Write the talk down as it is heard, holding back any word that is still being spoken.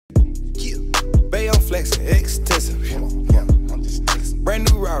flexing, extensive. I'm just flexing. Brand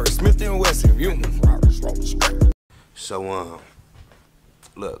new Rari, Smith & Wesson. So,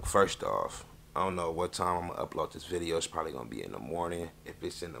 look, first off, I don't know what time I'm going to upload this video. It's probably going to be in the morning. If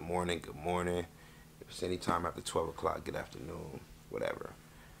it's in the morning, good morning. If it's any time after 12 o'clock, good afternoon, whatever.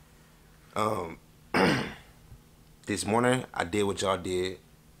 This morning, I did what y'all did.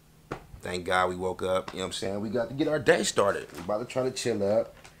 Thank God we woke up. You know what I'm saying? We got to get our day started. We about to try to chill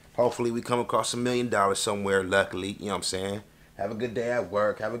up. Hopefully, we come across $1 million somewhere, luckily. You know what I'm saying? Have a good day at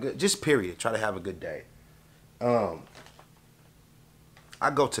work. Have a good, just period. Try to have a good day. I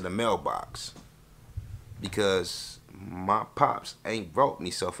go to the mailbox because my pops ain't wrote me.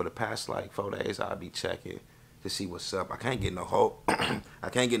 So for the past like 4 days, I'll be checking to see what's up. I can't get no I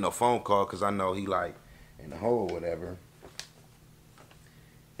can't get no phone call because I know he like in the hole or whatever.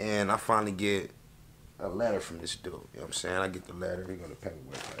 And I finally get a letter from this dude. You know what I'm saying? I get the letter. We go to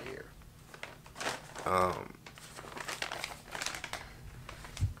paperwork right here.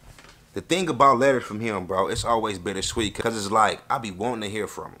 The thing about letters from him, bro, it's always bittersweet because it's like, I be wanting to hear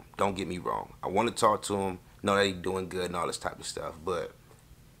from him. Don't get me wrong. I want to talk to him, know that he's doing good and all this type of stuff. But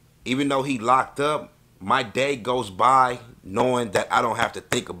even though he locked up, my day goes by knowing that I don't have to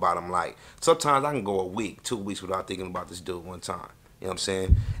think about him. Like, sometimes I can go a week, 2 weeks without thinking about this dude one time. You know what I'm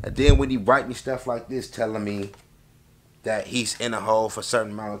saying? And then when he write me stuff like this telling me that he's in a hole for a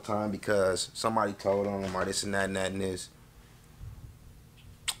certain amount of time because somebody told him or this and that and that and this,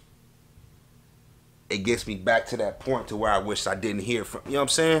 it gets me back to that point to where I wish I didn't hear from. You know what I'm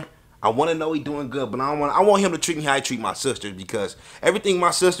saying? I want to know he doing good, but I want him to treat me how he treat my sisters because everything my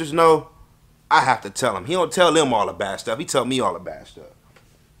sisters know, I have to tell him. He don't tell them all the bad stuff. He tell me all the bad stuff.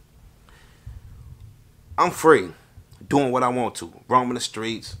 I'm free, doing what I want to, roaming the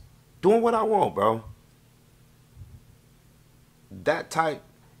streets, doing what I want, bro. That type,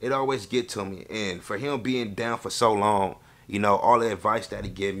 it always get to me. And for him being down for so long, you know, all the advice that he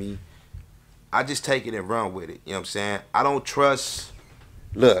give me, I just take it and run with it. You know what I'm saying? I don't trust.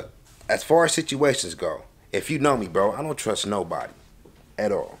 Look, as far as situations go, if you know me, bro, I don't trust nobody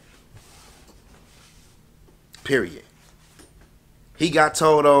at all. Period. He got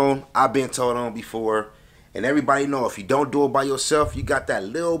told on. I've been told on before. And everybody know if you don't do it by yourself, you got that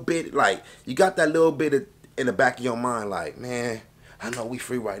little bit, like, you got that little bit in the back of your mind, like, man, I know we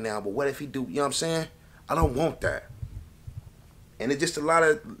free right now, but what if he do, you know what I'm saying? I don't want that. And it's just a lot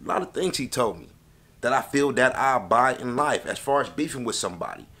of things he told me that I feel that I abide in life. As far as beefing with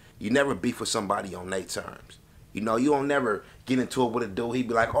somebody, you never beef with somebody on their terms. You know, you don't never get into it with a dude. He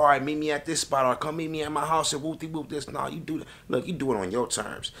be like, all right, meet me at this spot or come meet me at my house and whoop-de-whoop this. No, you do, look, you do it on your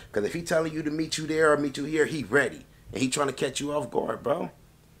terms. Because if he telling you to meet you there or meet you here, he ready. And he trying to catch you off guard, bro.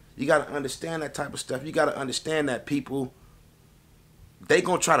 You got to understand that type of stuff. You got to understand that people, they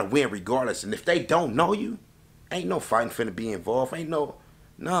going to try to win regardless. And if they don't know you, ain't no fighting finna be involved. Ain't no,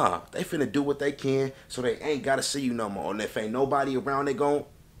 nah. They finna do what they can so they ain't gotta see you no more. And if ain't nobody around, they gon',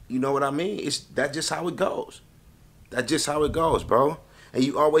 you know what I mean? That's just how it goes. That's just how it goes, bro. And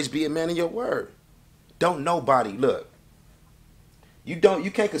you always be a man of your word. Don't nobody, look. You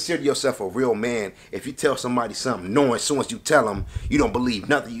can't consider yourself a real man if you tell somebody something, knowing as soon as you tell them, you don't believe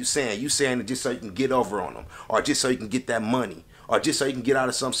nothing you saying. You saying it just so you can get over on them, or just so you can get that money, or just so you can get out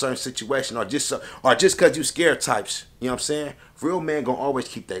of some certain situation, or just because you scared types. You know what I'm saying? Real men gonna always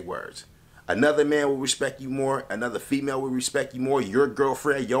keep their words. Another man will respect you more. Another female will respect you more. Your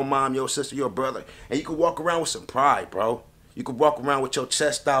girlfriend, your mom, your sister, your brother. And you can walk around with some pride, bro. You can walk around with your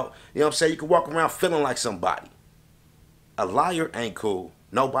chest out. You know what I'm saying? You can walk around feeling like somebody. A liar ain't cool.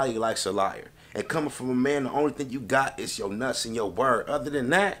 Nobody likes a liar. And coming from a man, the only thing you got is your nuts and your word. Other than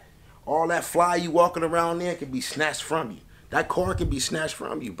that, all that fly you walking around there can be snatched from you. That car can be snatched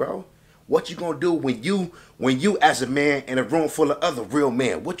from you, bro. What you gonna do when you as a man in a room full of other real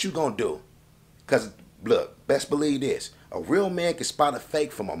men? What you gonna do? Because, look, best believe this. A real man can spot a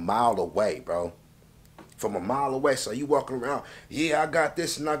fake from a mile away, bro. From a mile away. So you walking around, yeah, I got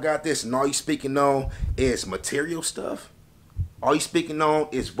this and I got this. And all you speaking on is material stuff. All you speaking on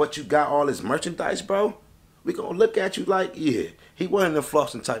is what you got, all this merchandise, bro. We gonna look at you like, yeah, he wasn't the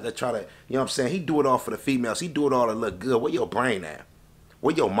flossing type that try to, you know what I'm saying? He do it all for the females. He do it all to look good. Where your brain at?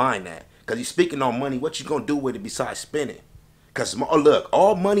 Where your mind at? Because he's speaking on money. What you gonna do with it besides spending? Because, look,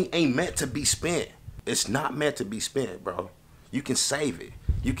 all money ain't meant to be spent. It's not meant to be spent, bro. You can save it.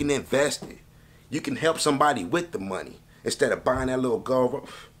 You can invest it. You can help somebody with the money instead of buying that little gold.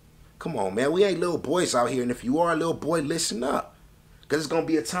 Come on, man. We ain't little boys out here. And if you are a little boy, listen up. Because it's going to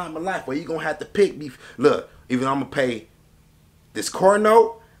be a time of life where you're going to have to pick. Look, either I'm going to pay this car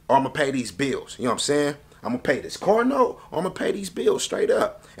note or I'm going to pay these bills. You know what I'm saying? I'm going to pay this car note or I'm going to pay these bills straight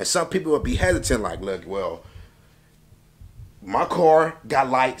up. And some people would be hesitant like, look, well, my car got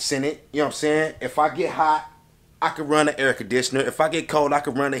lights in it. You know what I'm saying? If I get hot, I can run the air conditioner. If I get cold, I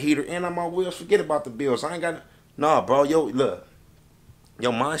can run the heater. And on my wheels, forget about the bills. I ain't got... Nah, bro. Yo, look.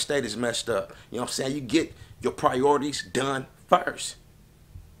 Your mind state is messed up. You know what I'm saying? You get your priorities done first.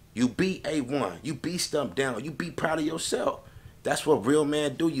 You be A1. You be stumped down. You be proud of yourself. That's what real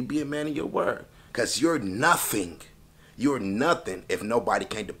men do. You be a man of your word. Because you're nothing. You're nothing if nobody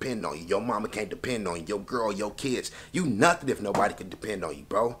can't depend on you. Your mama can't depend on you. Your girl, your kids. You nothing if nobody can depend on you,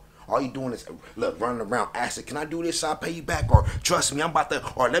 bro. All you doing is, look, running around asking, can I do this so I'll pay you back? Or trust me, I'm about to,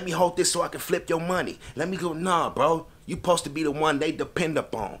 or let me hold this so I can flip your money. Let me go, nah, bro. You supposed to be the one they depend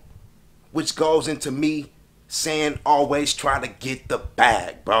upon. Which goes into me saying always try to get the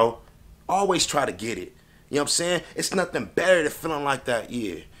bag, bro. Always try to get it. You know what I'm saying? It's nothing better than feeling like that,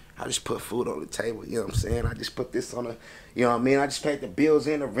 yeah. I just put food on the table, you know what I'm saying? I just put this on the, you know what I mean? I just paid the bills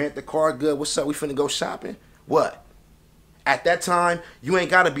in, the rent, the car good. What's up? We finna go shopping? What? At that time, you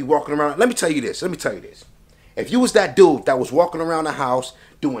ain't got to be walking around. Let me tell you this. If you was that dude that was walking around the house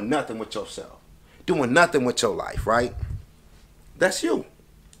doing nothing with yourself, doing nothing with your life, right? That's you.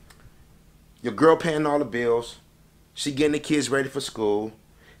 Your girl paying all the bills. She getting the kids ready for school.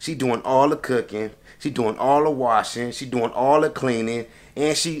 She doing all the cooking. She doing all the washing. She doing all the cleaning.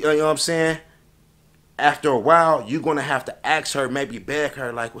 And she, you know what I'm saying? After a while, you're going to have to ask her, maybe beg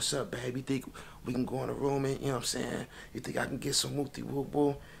her, like, what's up, baby? Think we can go in the room and, you know what I'm saying? You think I can get some whoopty whoop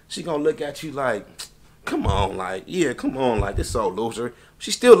whoop? She going to look at you like, come on, like, yeah, come on, like, this old loser.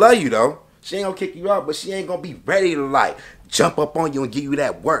 She still love you, though. She ain't going to kick you out, but she ain't going to be ready to, like, jump up on you and give you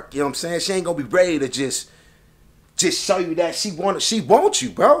that work. You know what I'm saying? She ain't going to be ready to just show you that she wants you,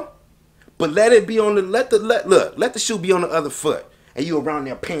 bro. But let it be on the, let the shoe be on the other foot. And you around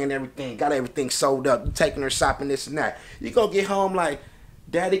there paying everything, got everything sold up, you taking her shopping, this and that. You gonna get home like,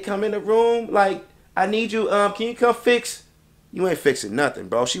 Daddy, come in the room, like, I need you, can you come fix? You ain't fixing nothing,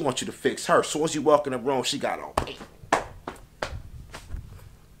 bro. She wants you to fix her. So once you walk in the room, she got on. You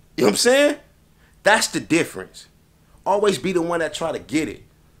know what I'm saying? That's the difference. Always be the one that try to get it.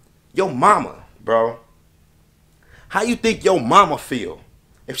 Your mama, bro. How you think your mama feel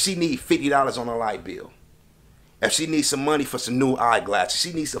if she need $50 on a light bill? If she needs some money for some new eyeglasses,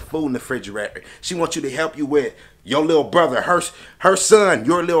 she needs some food in the refrigerator. She wants you to help you with your little brother, her son,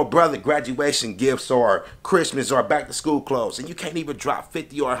 your little brother graduation gifts or Christmas or back to school clothes. And you can't even drop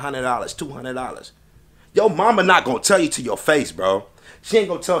 $50 or $100, $200. Your mama not going to tell you to your face, bro. She ain't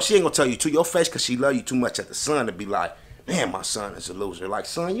going to tell you to your face because she love you too much at the son to be like, man, my son is a loser. Like,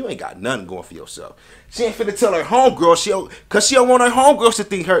 son, you ain't got nothing going for yourself. She ain't finna tell her homegirl, because she don't want her homegirls to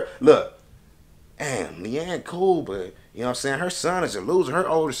think her, look, damn, Leanne cool, but, you know what I'm saying, her son is a loser. Her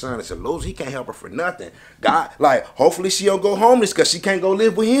older son is a loser. He can't help her for nothing. God, like, hopefully she don't go homeless because she can't go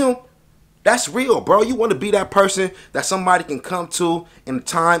live with him. That's real, bro. You want to be that person that somebody can come to in a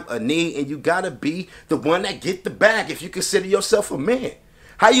time of need, and you got to be the one that get the bag if you consider yourself a man.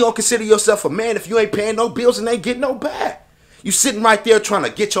 How you gonna consider yourself a man if you ain't paying no bills and ain't getting no bag? You sitting right there trying to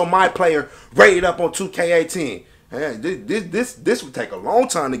get your My Player rated up on 2K18. Man, this would take a long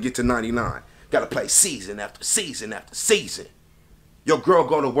time to get to 99. Got to play season after season after season. Your girl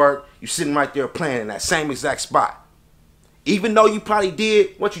go to work, you sitting right there playing in that same exact spot. Even though you probably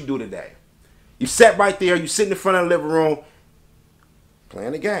did, what you do today? You sat right there, you sitting in front of the living room,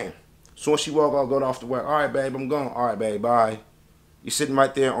 playing the game. So when she walk out, go off to work. All right, babe, I'm gone. All right, babe, bye. You sitting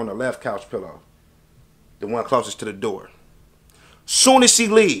right there on the left couch pillow, the one closest to the door. Soon as she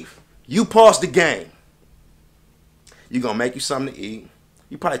leave, you pause the game. You gonna make you something to eat.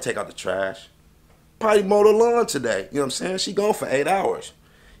 You probably take out the trash. Probably mow the lawn today. You know what I'm saying? She gone for 8 hours.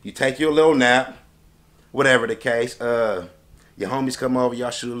 You take your little nap, whatever the case. Your homies come over, y'all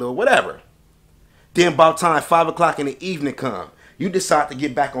shoot a little, whatever. Then about time 5 o'clock in the evening come, you decide to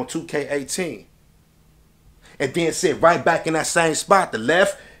get back on 2K18. And then sit right back in that same spot, the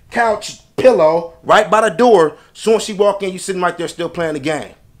left couch pillow, right by the door. Soon as she walk in, you sitting right there still playing the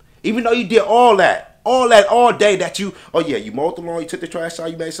game. Even though you did all day that you, oh yeah, you mowed the lawn, you took the trash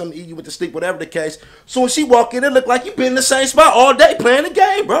out, you made something to eat, you went to sleep, whatever the case. So when she walk in, it look like you been in the same spot all day playing the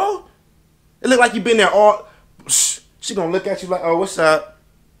game, bro. It look like you been there all, she gonna look at you like, oh, what's up?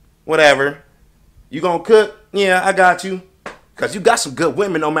 Whatever. You gonna cook? Yeah, I got you. Because you got some good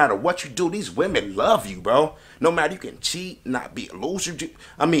women no matter what you do. These women love you, bro. No matter you can cheat, not be a loser.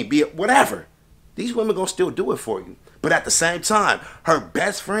 I mean, be a whatever. These women gonna still do it for you. But at the same time, her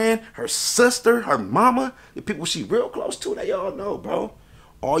best friend, her sister, her mama, the people she real close to, they all know, bro.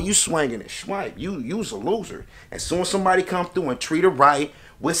 All you swinging is swipe. You's a loser. As soon as somebody come through and treat her right,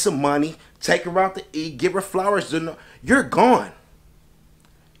 with some money, take her out to eat, give her flowers, you're gone.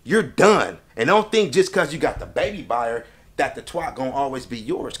 You're done. And don't think just because you got the baby buyer that the twat gonna always be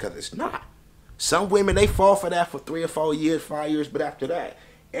yours, because it's not. Some women, they fall for that for 3 or 4 years, 5 years, but after that,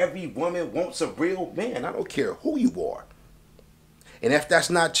 every woman wants a real man. I don't care who you are. And if that's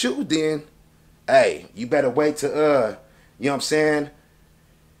not you, then, hey, you better wait to, you know what I'm saying?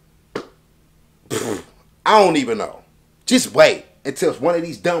 I don't even know. Just wait until one of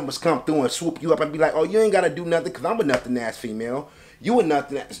these dumb ones come through and swoop you up and be like, oh, you ain't got to do nothing because I'm a nothing-ass female. You a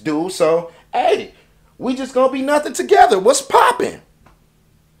nothing-ass dude, so, hey, we just going to be nothing together. What's popping?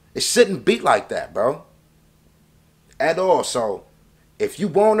 It shouldn't be like that, bro. At all. So, if you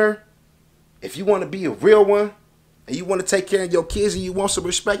want her, if you want to be a real one, and you want to take care of your kids and you want some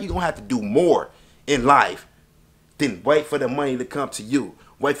respect, you're going to have to do more in life than wait for the money to come to you.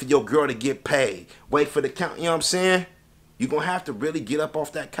 Wait for your girl to get paid. Wait for the count. You know what I'm saying? You're going to have to really get up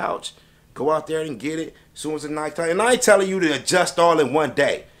off that couch. Go out there and get it as soon as the night time. And I ain't telling you to adjust all in one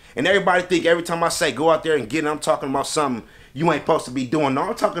day. And everybody think every time I say go out there and get it, I'm talking about something you ain't supposed to be doing. No,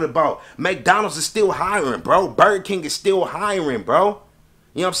 I'm talking about McDonald's is still hiring, bro. Burger King is still hiring, bro.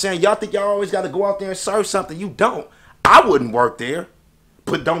 You know what I'm saying? Y'all think y'all always got to go out there and serve something. You don't. I wouldn't work there.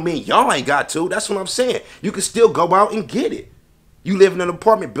 But don't mean y'all ain't got to. That's what I'm saying. You can still go out and get it. You live in an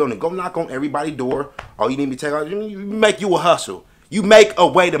apartment building. Go knock on everybody's door. Oh, you need me to take out. You make you a hustle. You make a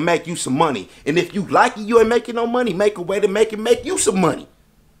way to make you some money. And if you like it, you ain't making no money. Make a way to make you some money.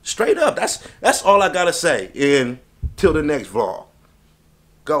 Straight up. That's all I got to say. And till the next vlog.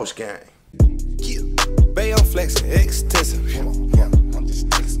 Ghost Gang. Yeah. Bay on flexing, extensive.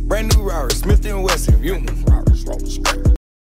 Brand new Rari, Smith & Wesson.